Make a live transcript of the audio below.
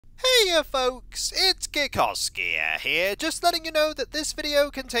Hiya folks, it's Kikoskia here, just letting you know that this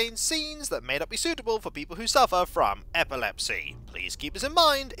video contains scenes that may not be suitable for people who suffer from epilepsy. Please keep this in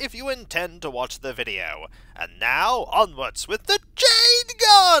mind if you intend to watch the video. And now, onwards with the chain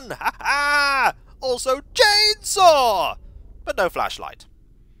gun! Ha ha! Also chainsaw! But no flashlight.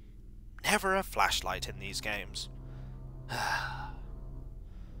 Never a flashlight in these games.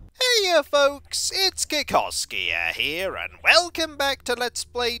 Hiya folks, it's Kikoskia here, and welcome back to Let's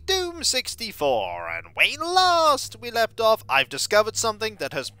Play Doom 64, and when last we left off, I've discovered something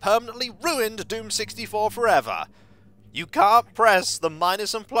that has permanently ruined Doom 64 forever. You can't press the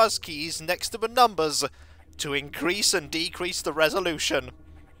minus and plus keys next to the numbers to increase and decrease the resolution.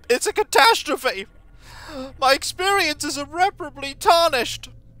 It's a catastrophe! My experience is irreparably tarnished!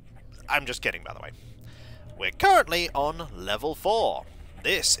 I'm just kidding, by the way. We're currently on level 4.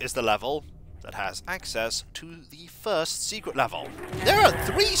 This is the level that has access to the first secret level. There are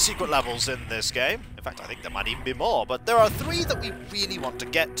 3 secret levels in this game. In fact, I think there might even be more, but there are 3 that we really want to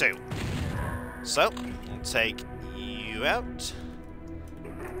get to. So, we'll take you out.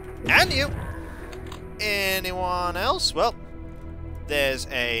 And you. Anyone else? Well, there's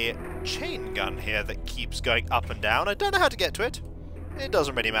a chain gun here that keeps going up and down. I don't know how to get to it. It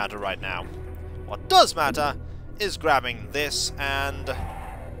doesn't really matter right now. What does matter is grabbing this and...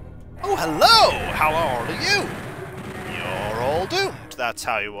 Oh, hello! How old are you? You're all doomed. That's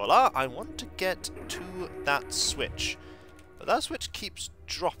how you all are. I want to get to that switch. But that switch keeps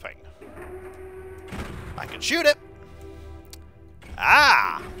dropping. I can shoot it.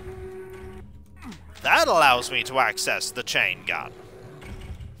 Ah! That allows me to access the chain gun.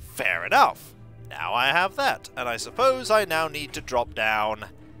 Fair enough. Now I have that. And I suppose I now need to drop down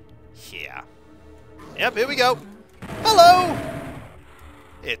here. Yep, here we go. Hello!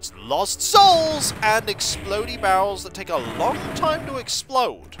 It's lost souls and explodey barrels that take a long time to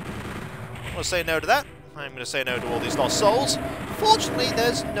explode. I'm going to say no to that. I'm going to say no to all these lost souls. Fortunately,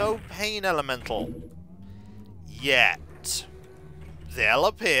 there's no pain elemental. Yet. They'll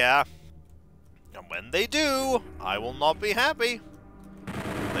appear. And when they do, I will not be happy.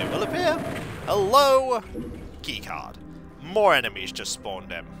 They will appear. Hello! Keycard. More enemies just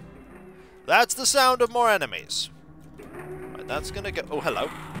spawned in. That's the sound of more enemies. Right, that's gonna go... Oh, hello.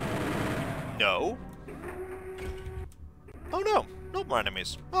 No. Oh, no. No more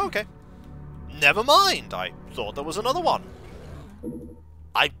enemies. Oh, okay. Never mind. I thought there was another one.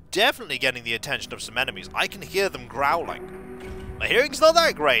 I'm definitely getting the attention of some enemies. I can hear them growling. My hearing's not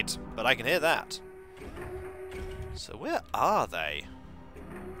that great, but I can hear that. So where are they?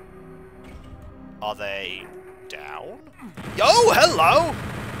 Are they down? Oh, hello!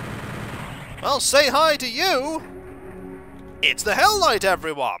 Well, say hi to you! It's the Hell Knight,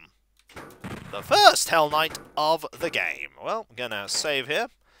 everyone! The first Hell Knight of the game. Well, I'm gonna save here,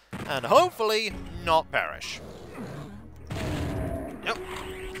 and hopefully not perish. Yep.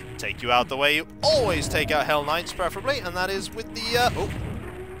 Take you out the way you always take out Hell Knights, preferably, and that is with the,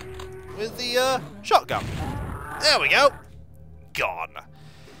 shotgun. There we go! Gone.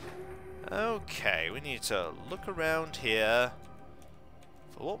 Okay, we need to look around here.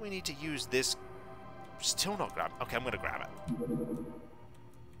 For what we need to use this... Still not grab... Okay, I'm going to grab it.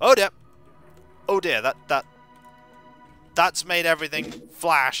 Oh dear. Oh dear, that's made everything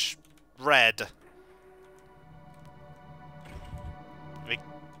flash red.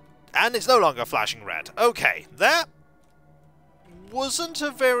 And it's no longer flashing red. Okay, that wasn't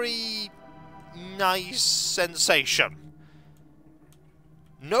a very nice sensation.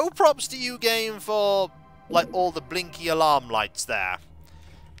 No props to you, game, for, like, all the blinky alarm lights there.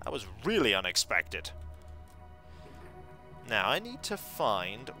 That was really unexpected. Now, I need to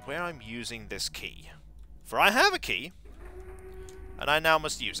find where I'm using this key. For I have a key, and I now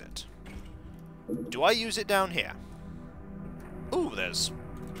must use it. Do I use it down here? Ooh, there's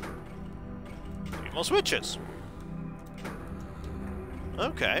 3 more switches.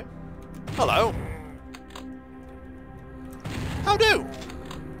 Okay. Hello. How do?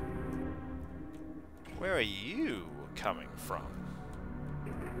 Where are you coming from?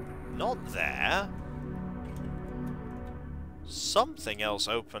 Not there. Something else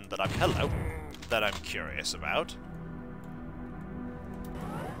opened that that I'm curious about.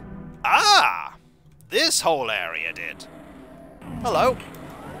 Ah! This whole area did. Hello.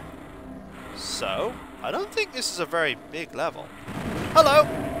 So, I don't think this is a very big level. Hello.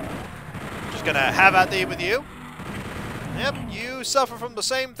 Just gonna have at thee with you. Yep, you suffer from the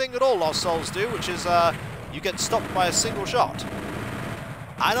same thing that all Lost Souls do, which is, you get stopped by a single shot.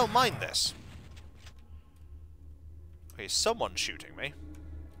 I don't mind this. Okay, someone's shooting me.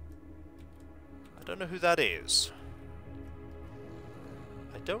 I don't know who that is.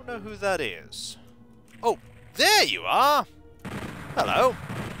 I don't know who that is. Oh, there you are! Hello.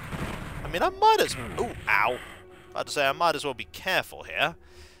 I mean, I might as well... Ooh, ow. About to say, I might as well be careful here.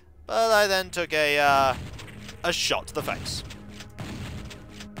 But I then took a shot to the face.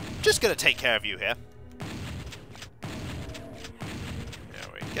 Just gonna take care of you here. There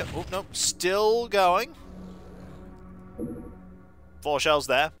we go. Oh, no. Still going. 4 shells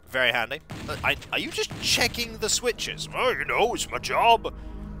there. Very handy. Are you just checking the switches? Well, you know, it's my job.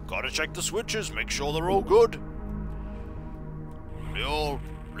 Gotta check the switches, make sure they're all good. They all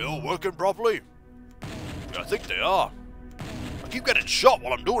working properly? Yeah, I think they are. I keep getting shot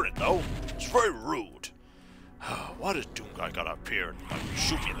while I'm doing it, though. It's very rude. Why does Doom Guy gotta appear and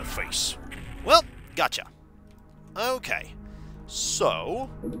shoot me in the face? Well, gotcha. Okay. So,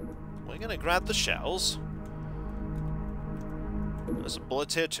 we're gonna grab the shells. There's a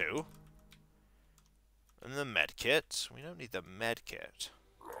bullet here, too. And the med kit. We don't need the med kit.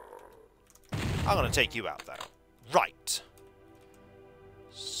 I'm gonna take you out, though. Right.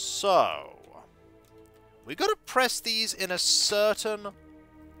 So, we gotta press these in a certain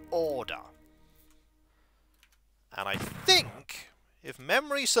order. And I think, if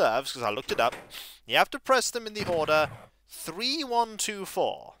memory serves, because I looked it up, you have to press them in the order 3, 1, 2,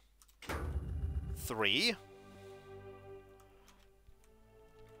 4. 3.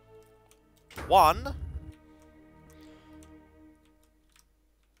 1.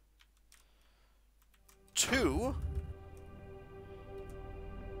 2.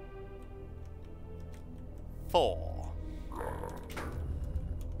 4.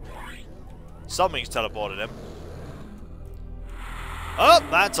 Something's teleported him. Oh,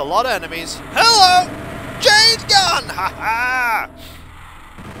 that's a lot of enemies. Hello! Jade gun! Ha ha!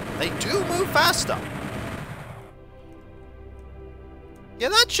 They do move faster. Yeah,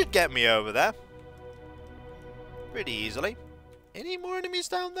 that should get me over there. Pretty easily. Any more enemies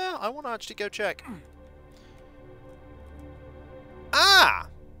down there? I want to actually go check. Ah!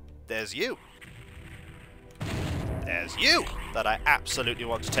 There's you. There's you that I absolutely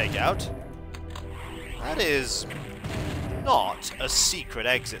want to take out. That is not a secret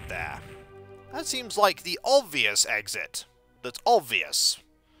exit there. That seems like the obvious exit. That's obvious.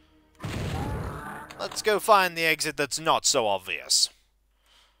 Let's go find the exit that's not so obvious.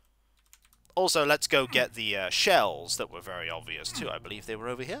 Also, let's go get the shells that were very obvious too. I believe they were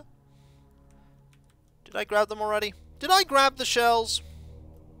over here. Did I grab them already? Did I grab the shells?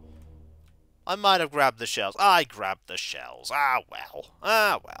 I might have grabbed the shells. I grabbed the shells. Ah, well.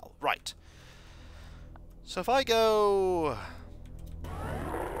 Ah, well. Right. So if I go...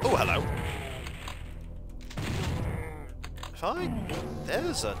 Oh, hello. If I...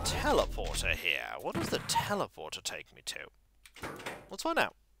 There's a teleporter here. What does the teleporter take me to? Let's find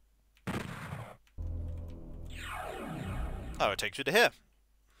out. Oh, it takes you to here.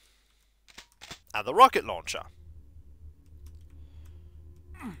 And the rocket launcher.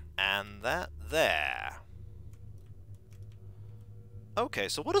 And that there. Okay,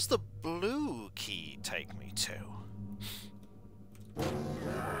 so what does the blue key take me to?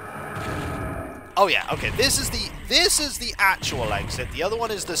 Oh yeah, okay, this is the actual exit. The other one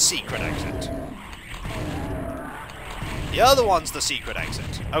is the secret exit. The other one's the secret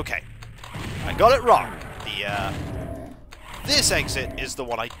exit. Okay. I got it wrong. This exit is the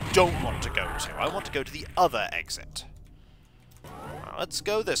one I don't want to go to. I want to go to the other exit. Now, let's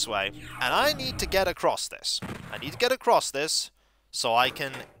go this way. And I need to get across this. I need to get across this so I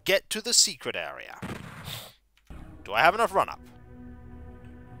can get to the secret area. Do I have enough run-up?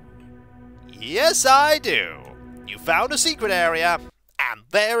 Yes, I do. You found a secret area, and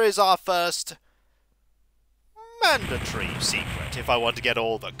there is our first mandatory secret if I want to get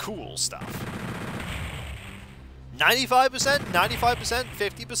all the cool stuff. 95%, 95%,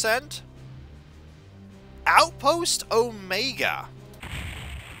 50%. Outpost Omega.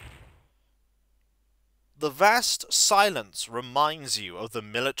 The vast silence reminds you of the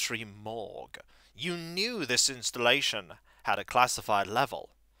military morgue. You knew this installation had a classified level.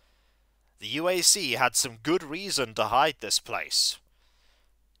 The UAC had some good reason to hide this place.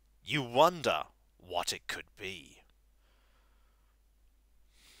 You wonder what it could be.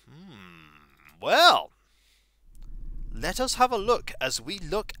 Well, let us have a look as we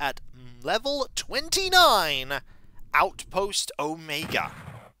look at level 29, Outpost Omega.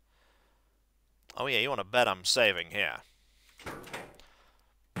 Oh yeah, you want to bet I'm saving here.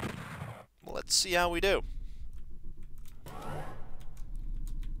 Well, let's see how we do.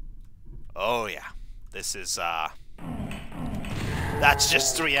 Oh yeah, this is, that's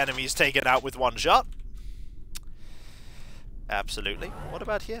just 3 enemies taken out with 1 shot. Absolutely. What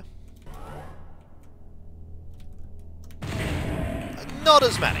about here? not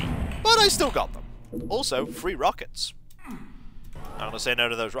as many, but I still got them. Also, free rockets. Not going to say no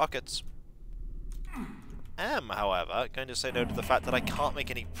to those rockets. Am, however, going to say no to the fact that I can't make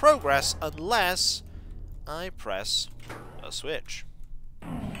any progress unless I press a switch.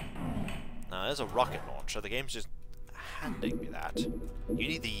 Now, there's a rocket launcher. The game's just handing me that. You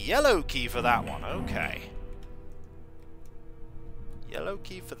need the yellow key for that one. Okay. Yellow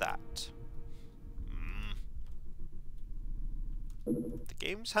key for that. The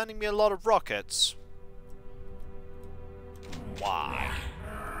game's handing me a lot of rockets. Why?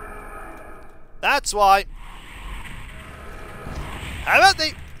 That's why. How about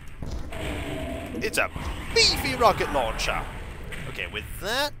the... It's a beefy rocket launcher. Okay, with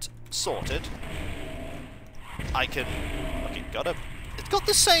that sorted, I can... Okay, it's got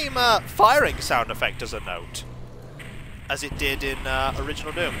the same firing sound effect as a note as it did in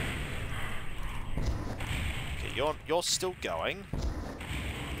original Doom. Okay, you're still going.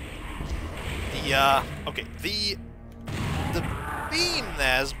 Okay, the beam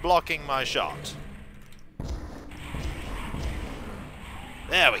there's blocking my shot.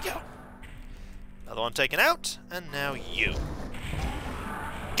 There we go. Another one taken out, and now you.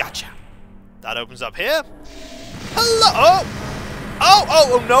 Gotcha. That opens up here. Hello!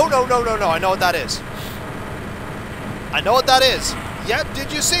 Oh, no, I know what that is. I know what that is. Yep,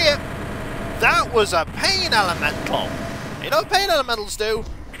 did you see it? That was a pain elemental. You know what pain elementals do?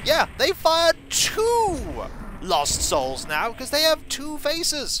 Yeah, they fire 2 lost souls now, because they have 2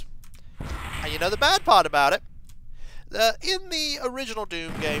 faces. And you know the bad part about it? In the original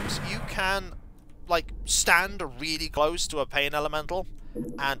Doom games, you can, like, stand really close to a pain elemental.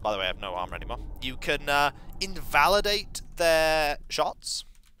 And, by the way, I have no armor anymore. You can invalidate their shots.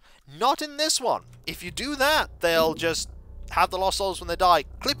 Not in this one. If you do that, they'll just have the lost souls when they die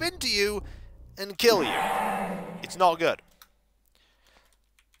clip into you and kill you. It's not good.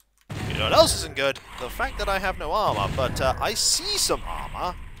 You know what else isn't good? The fact that I have no armor, but I see some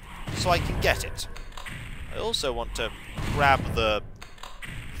armor, so I can get it. I also want to grab the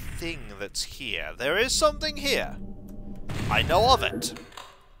thing that's here. There is something here. I know of it.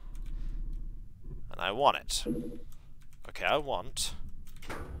 And I want it. Okay, I want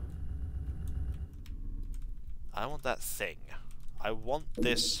that thing. I want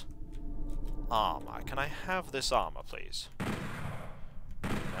this armor. Can I have this armor, please?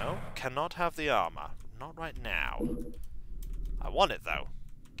 No, cannot have the armor. Not right now. I want it, though.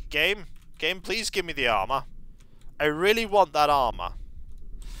 Game, please give me the armor. I really want that armor.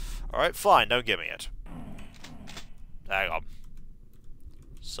 Alright, fine, don't give me it. Hang on.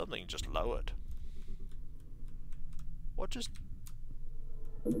 Something just lowered. What just...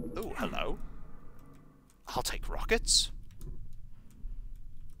 Ooh, hello. I'll take rockets.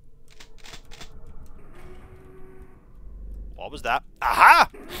 What was that? Aha!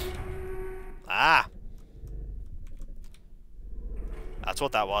 Ah! That's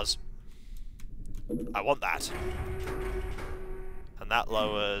what that was. I want that. And that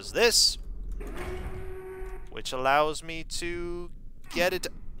lowers this, which allows me to get it...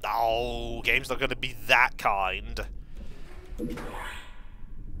 Oh, game's not going to be that kind. It's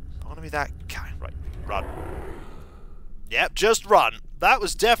not going to be that kind. Right, run. Yep, just run. That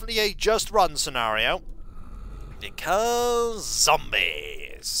was definitely a just run scenario. Because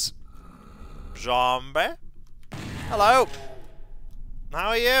zombies. Zombie? Hello. How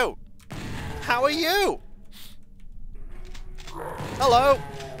are you? How are you? Hello.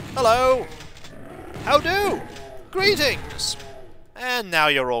 Hello. How do? Greetings. And now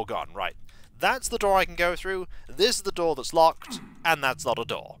you're all gone. Right. That's the door I can go through. This is the door that's locked. And that's not a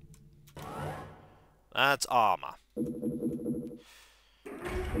door. That's armor.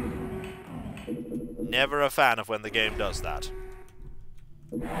 Never a fan of when the game does that.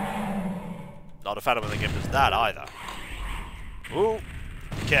 Not a fan of when the game does that either. Ooh.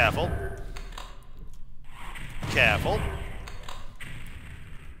 Careful. Careful.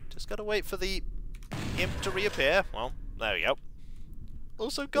 Just gotta wait for the imp to reappear. Well, there we go.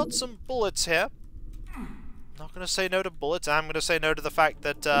 Also got some bullets here. Not gonna say no to bullets. I'm gonna say no to the fact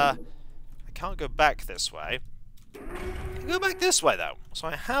that I can't go back this way. I can go back this way though. So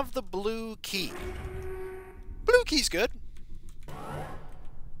I have the blue key. Blue key's good.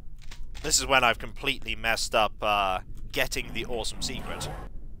 This is when I've completely messed up getting the awesome secret.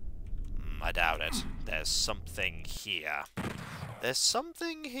 I doubt it. There's something here. There's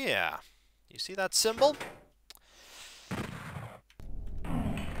something here. You see that symbol?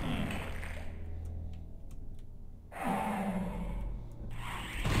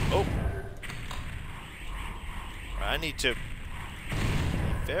 Oh. I need to be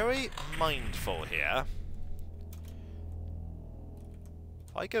very mindful here.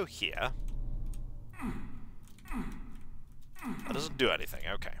 I go here... That doesn't do anything,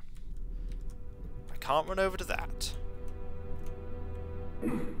 okay. I can't run over to that.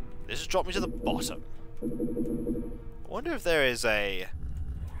 This has dropped me to the bottom. I wonder if there is a...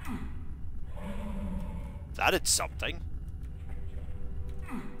 That did something.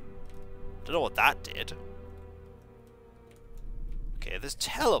 Don't know what that did. Okay, there's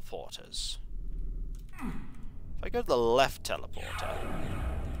teleporters. If I go to the left teleporter...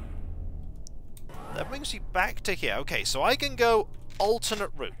 That brings me back to here. Okay, so I can go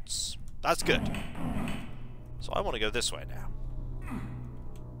alternate routes. That's good. So I want to go this way now.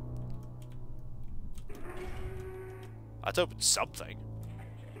 That opens something.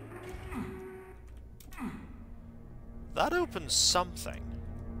 That opens something.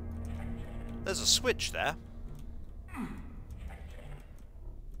 There's a switch there.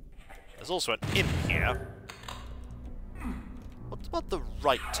 There's also an imp here. What about the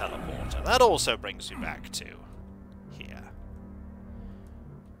right teleporter? That also brings me back to here.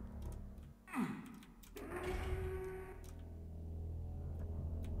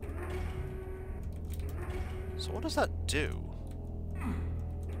 So what does that do?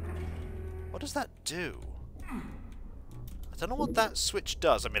 What does that do? I don't know what that switch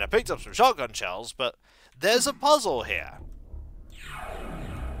does. I mean, I picked up some shotgun shells, but there's a puzzle here.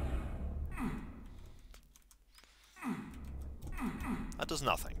 That does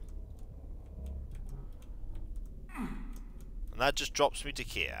nothing. And that just drops me to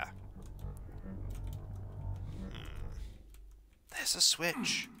here. There's a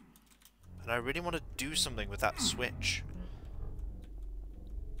switch. And I really want to do something with that switch.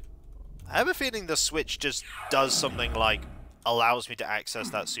 I have a feeling the switch just does something like allows me to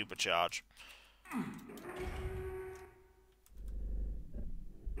access that supercharge.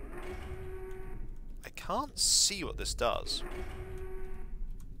 I can't see what this does.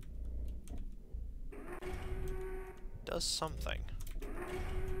 Does something.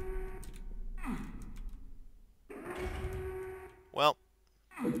 Well,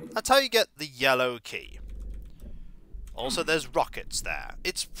 that's how you get the yellow key. Also, there's rockets there.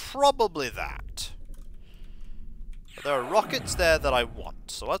 It's probably that. But there are rockets there that I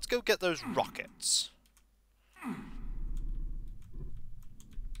want, so let's go get those rockets.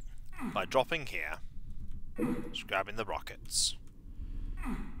 By dropping here, just grabbing the rockets.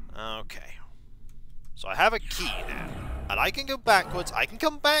 Okay. So I have a key now, and I can go backwards. I can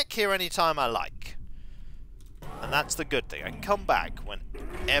come back here anytime I like. And that's the good thing. I can come back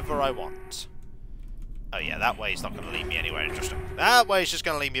whenever I want. Oh yeah, that way's not going to lead me anywhere interesting. That way's just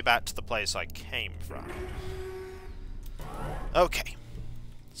going to lead me back to the place I came from. Okay.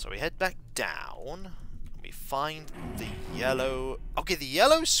 So we head back down. We find the yellow... Okay, the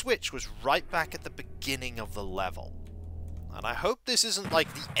yellow switch was right back at the beginning of the level. And I hope this isn't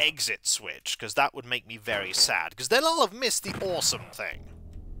like the exit switch, because that would make me very sad. Because then I'll have missed the awesome thing.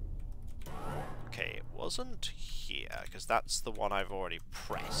 Okay, it wasn't here, because that's the one I've already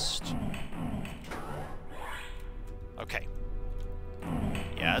pressed. Okay.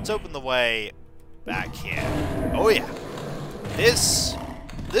 Yeah, let's open the way back here. Oh yeah. This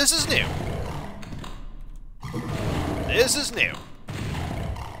is new. This is new.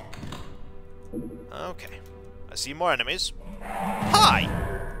 Okay. I see more enemies. Hi!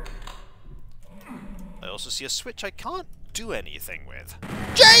 I also see a switch I can't do anything with.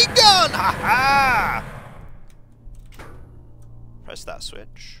 J-gun! Ha-ha! Press that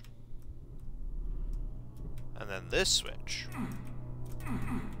switch. And then this switch.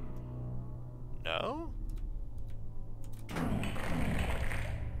 No?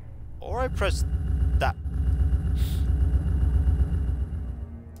 Or I press that.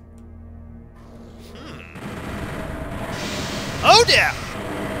 Oh dear!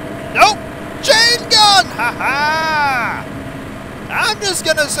 Nope! Chain gun! Ha-ha! I'm just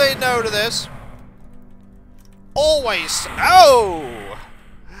gonna say no to this. Always. Oh!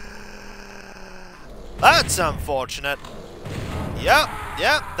 That's unfortunate. Yep,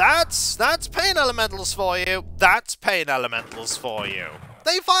 that's pain elementals for you. That's pain elementals for you.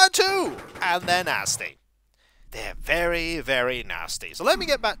 They fire too! And they're nasty. They're very, very nasty. So let me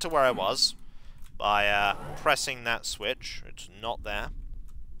get back to where I was. By pressing that switch. It's not there.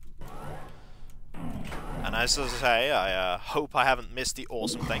 And as I say, I hope I haven't missed the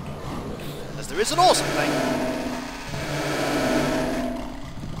awesome thing. Because there is an awesome thing.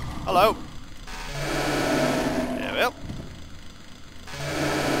 Hello. There we go.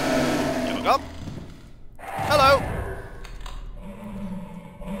 Here we go. Hello.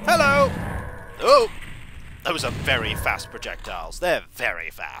 Hello. Oh. Those are very fast projectiles. They're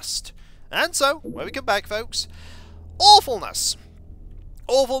very fast. And so, when we come back, folks, awfulness.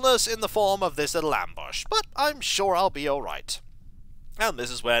 awfulness in the form of this little ambush, but I'm sure I'll be alright. And this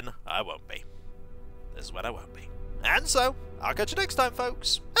is when I won't be. This is when I won't be. And so, I'll catch you next time,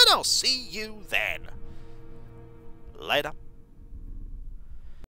 folks, and I'll see you then. Later.